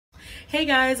Hey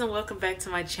guys, and welcome back to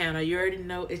my channel. You already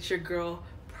know it's your girl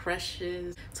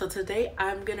Precious. So today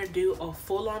I'm gonna do a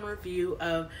full-on review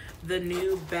of the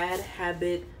new Bad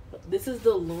Habit. This is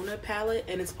the Luna palette,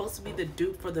 and it's supposed to be the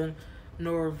dupe for the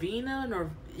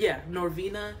Norvina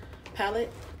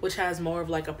palette, which has more of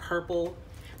like a purple.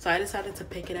 So I decided to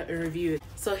pick it up and review it.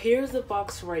 So here's the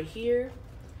box right here,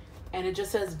 and it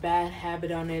just says Bad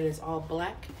Habit on it. It's all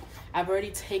black. I've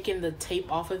already taken the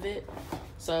tape off of it,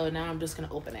 so now I'm just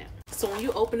gonna open it. So when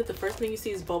you open it, the first thing you see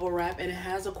is bubble wrap, and it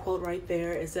has a quote right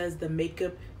there. It says, "The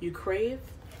makeup you crave,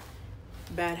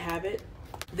 Bad Habit."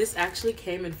 This actually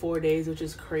came in 4 days, which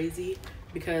is crazy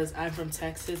because I'm from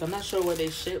Texas. I'm not sure where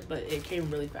they ship, but it came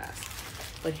really fast.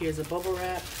 But here's a bubble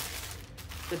wrap.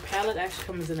 The palette actually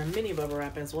comes in a mini bubble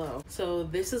wrap as well. So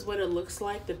this is what it looks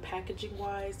like, the packaging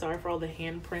wise. Sorry for all the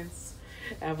handprints.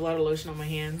 I have a lot of lotion on my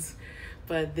hands.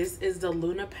 But this is the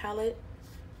Luna palette.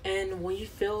 And when you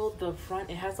feel the front,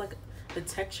 it has like, the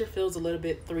texture feels a little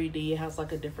bit 3D. It has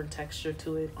like a different texture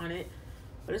to it on it,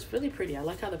 but it's really pretty. I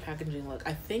like how the packaging look.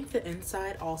 I think the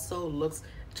inside also looks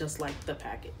just like the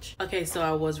package. Okay, so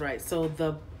I was right. So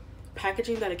the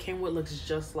packaging that it came with looks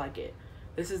just like it.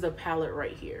 This is the palette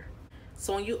right here.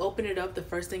 So when you open it up, the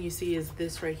first thing you see is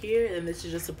this right here, and this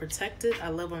is just to protect it. I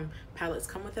love when palettes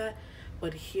come with that.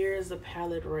 But here's the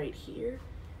palette right here.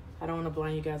 I don't want to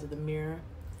blind you guys with the mirror,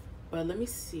 but let me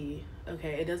see.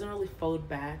 Okay, it doesn't really fold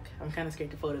back. I'm kind of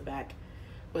scared to fold it back,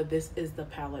 but this is the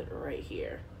palette right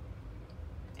here.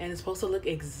 And it's supposed to look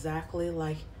exactly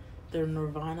like the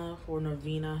Nirvana or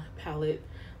Norvina palette.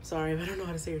 Sorry if I don't know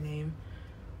how to say your name.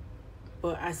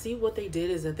 But I see what they did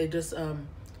is that they just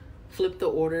flipped the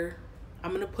order.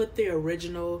 I'm gonna put the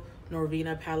original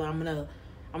Norvina palette. I'm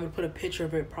gonna put a picture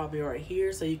of it probably right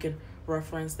here so you can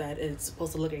reference that it's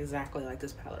supposed to look exactly like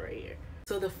this palette right here.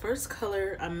 So the first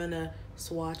color I'm gonna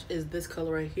swatch is this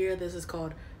color right here. This is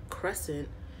called Crescent.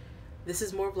 This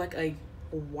is more of like a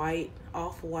white,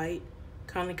 off-white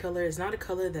kind of color. It's not a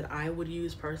color that I would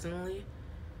use personally,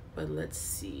 but let's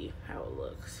see how it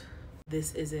looks.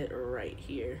 This is it right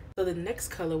here. So the next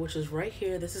color, which is right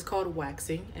here, this is called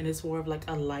Waxing, and it's more of like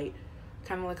a light,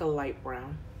 kind of like a light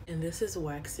brown. And this is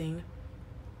Waxing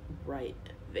right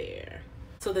there.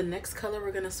 So the next color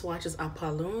we're gonna swatch is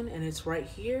Apalune, and it's right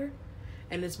here.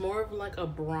 And it's more of like a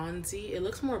bronzy. It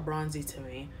looks more bronzy to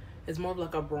me. It's more of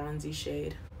like a bronzy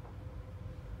shade.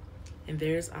 And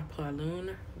there's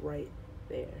Apalune right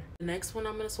there. The next one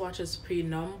I'm gonna swatch is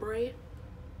Penombre.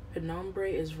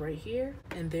 Penombre is right here.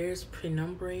 And there's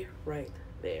Penombre right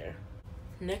there.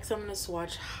 Next I'm gonna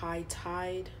swatch High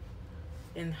Tide.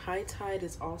 And High Tide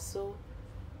is also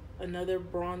another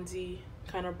bronzy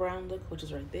kind of brown look, which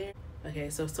is right there. Okay,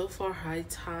 so far High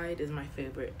Tide is my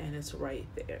favorite, and it's right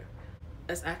there.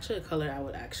 That's actually a color I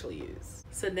would actually use.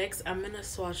 So next I'm gonna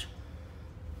swatch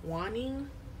Waning,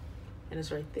 and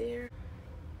it's right there.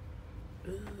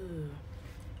 Ooh,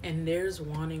 and there's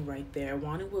Waning right there.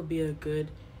 Waning will be a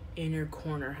good inner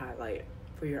corner highlight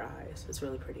for your eyes. It's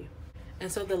really pretty.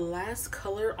 And so the last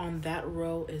color on that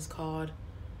row is called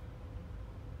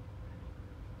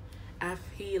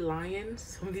Aphelion.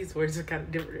 Some of these words are kind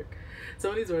of different.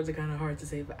 Some of these words are kind of hard to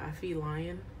say, but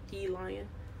Aphelion, Lion.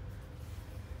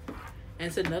 And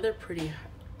it's another pretty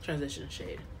transition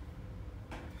shade.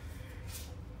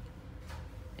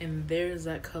 And there's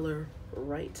that color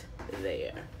right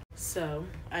there. So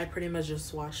I pretty much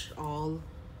just swatched all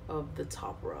of the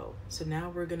top row. So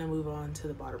now we're gonna move on to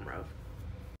the bottom row.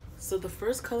 So the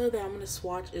first color that I'm gonna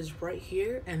swatch is right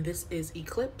here, and this is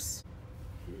Eclipse.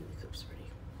 Ooh, Eclipse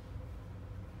pretty.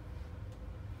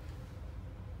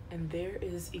 And there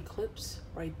is Eclipse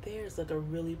right there. It's like a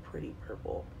really pretty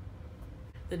purple.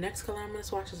 The next color I'm gonna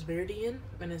swatch is Viridian,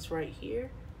 and it's right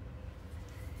here.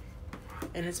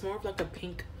 And it's more of like a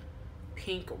pink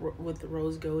with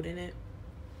rose gold in it.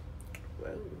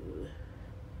 Whoa.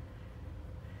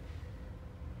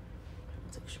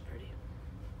 That looks pretty.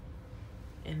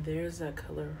 And there's that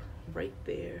color right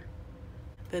there.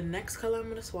 The next color I'm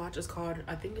gonna swatch is called,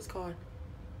 I think it's called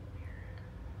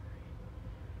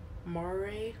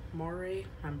Moire.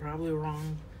 I'm probably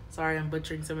wrong. Sorry, I'm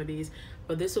butchering some of these,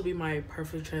 but this will be my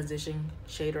perfect transition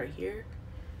shade right here.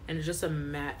 And it's just a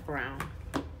matte brown.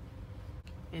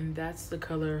 And that's the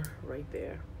color right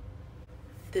there.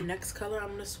 The next color I'm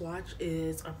gonna swatch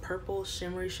is a purple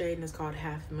shimmery shade, and it's called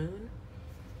Half Moon.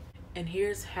 And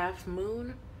here's Half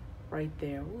Moon right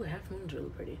there. Ooh, Half Moon's really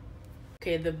pretty.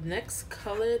 Okay, the next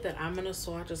color that I'm gonna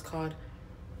swatch is called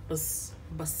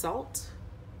Basalt.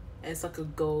 And it's like a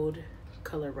gold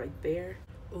color right there.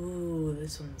 Ooh,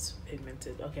 this one's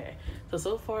pigmented. Okay,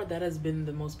 so far that has been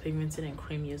the most pigmented and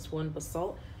creamiest one,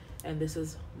 Basalt, and this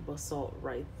is Basalt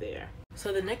right there.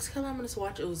 So the next color I'm going to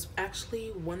swatch, it was actually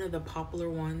one of the popular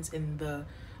ones in the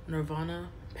Nirvana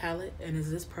palette, and is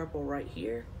this purple right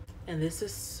here. And this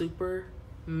is Super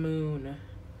Moon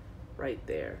right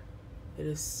there. It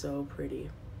is so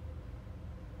pretty.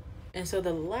 And so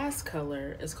the last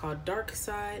color is called Dark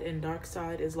Side, and Dark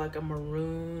Side is like a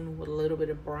maroon with a little bit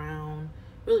of brown.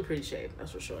 Really pretty shade,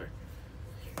 that's for sure.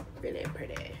 Really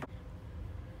pretty.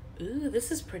 Ooh, this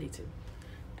is pretty too.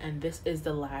 And this is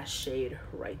the last shade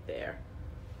right there.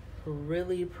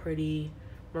 Really pretty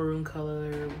maroon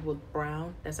color with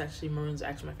brown. That's actually, maroon's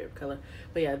actually my favorite color.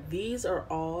 But yeah, these are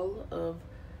all of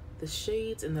the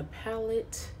shades in the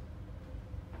palette.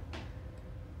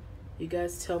 You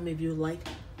guys tell me if you like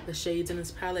the shades in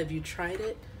this palette, if you tried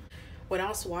it. When I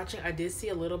was watching, I did see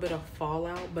a little bit of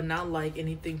fallout, but not like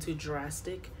anything too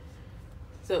drastic.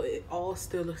 So it all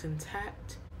still looks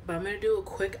intact. But I'm gonna do a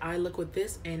quick eye look with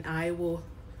this, and I will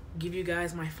give you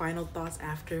guys my final thoughts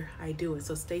after I do it.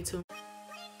 So stay tuned.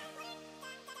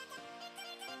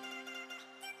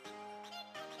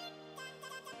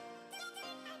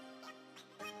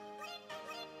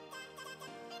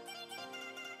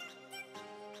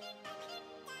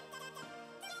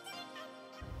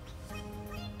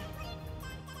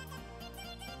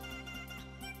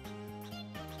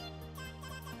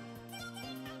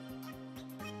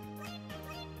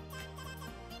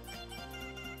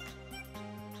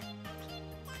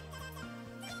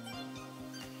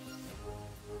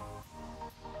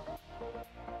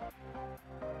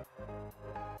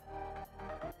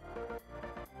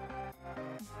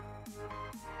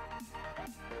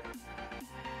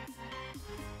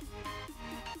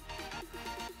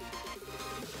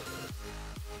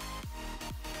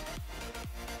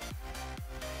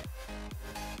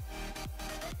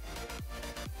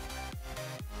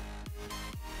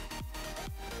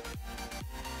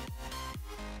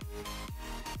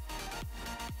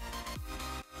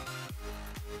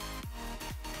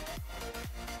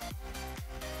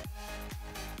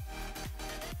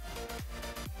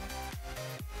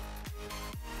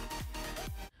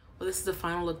 Well, this is the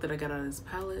final look that I got out of this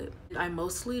palette. I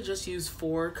mostly just use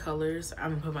 4 colors. I'm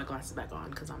gonna put my glasses back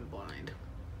on because I'm blind.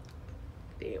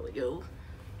 There we go.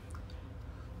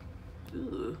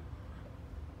 Ooh,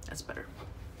 that's better.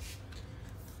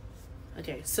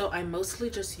 Okay, so I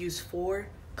mostly just use 4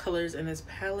 colors in this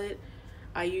palette.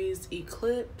 I used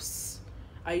Eclipse,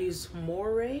 I used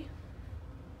Moray,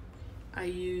 I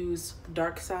used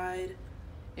Dark Side,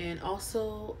 and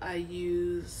also I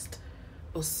used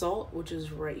Basalt, which is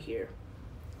right here.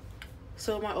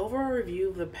 So my overall review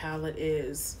of the palette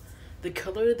is, the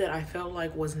color that I felt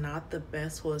like was not the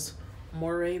best was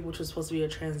Moray, which was supposed to be a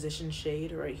transition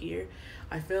shade right here.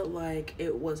 I felt like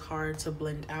it was hard to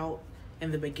blend out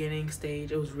in the beginning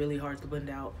stage. It was really hard to blend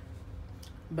out.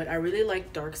 But I really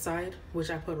liked Dark Side, which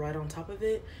I put right on top of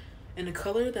it. And the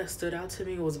color that stood out to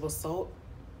me was Basalt.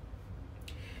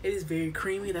 It is very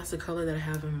creamy. That's the color that I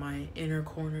have in my inner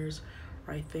corners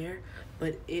right there,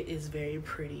 but it is very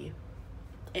pretty.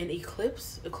 And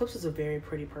Eclipse is a very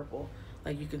pretty purple.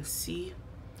 Like you can see,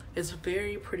 it's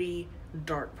very pretty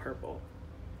dark purple.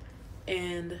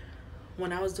 And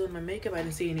when I was doing my makeup, I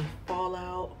didn't see any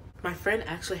fallout. My friend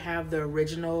actually have the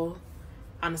original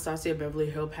Anastasia Beverly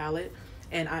Hills palette,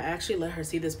 and I actually let her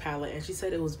see this palette, and she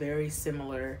said it was very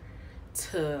similar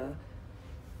to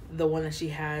the one that she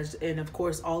has. And of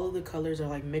course all of the colors are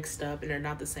like mixed up and they're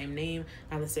not the same name,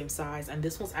 not the same size. And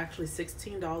this one's actually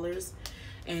 $16,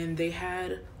 and they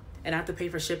had, and I have to pay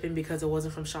for shipping because it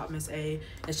wasn't from Shop Miss A,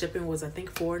 and shipping was I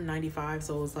think $4.95,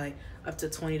 so it was like up to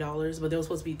 $20, but they were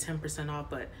supposed to be 10% off,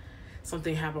 but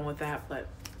something happened with that. But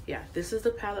yeah, this is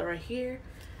the palette right here.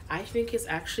 I think it's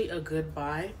actually a good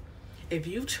buy. If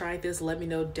you've tried this, let me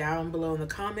know down below in the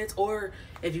comments, or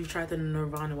if you've tried the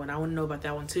Nirvana one. I want to know about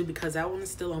that one too, because that one is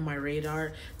still on my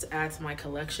radar to add to my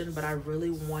collection, but I really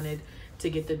wanted to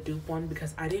get the dupe one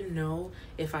because I didn't know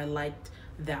if I liked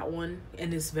that one,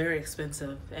 and it's very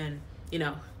expensive, and you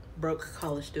know, broke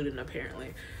college student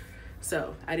apparently.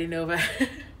 So I didn't know if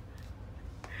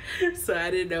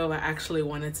I actually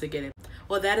wanted to get it.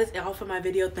 Well, that is all for my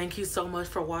video. Thank you so much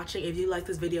for watching. If you like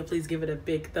this video, please give it a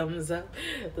big thumbs up.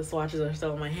 The swatches are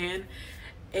still in my hand.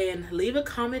 And leave a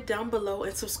comment down below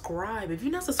and subscribe. If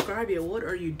you're not subscribed yet, what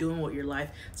are you doing with your life?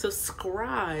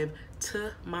 Subscribe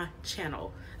to my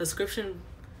channel. The description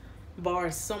bar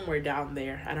is somewhere down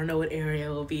there. I don't know what area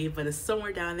it will be, but it's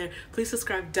somewhere down there. Please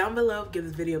subscribe down below. Give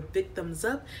this video a big thumbs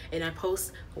up. And I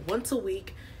post once a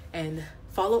week. And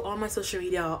follow all my social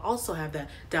media. I'll also have that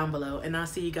down below. And I'll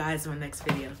see you guys in my next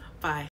video. Bye.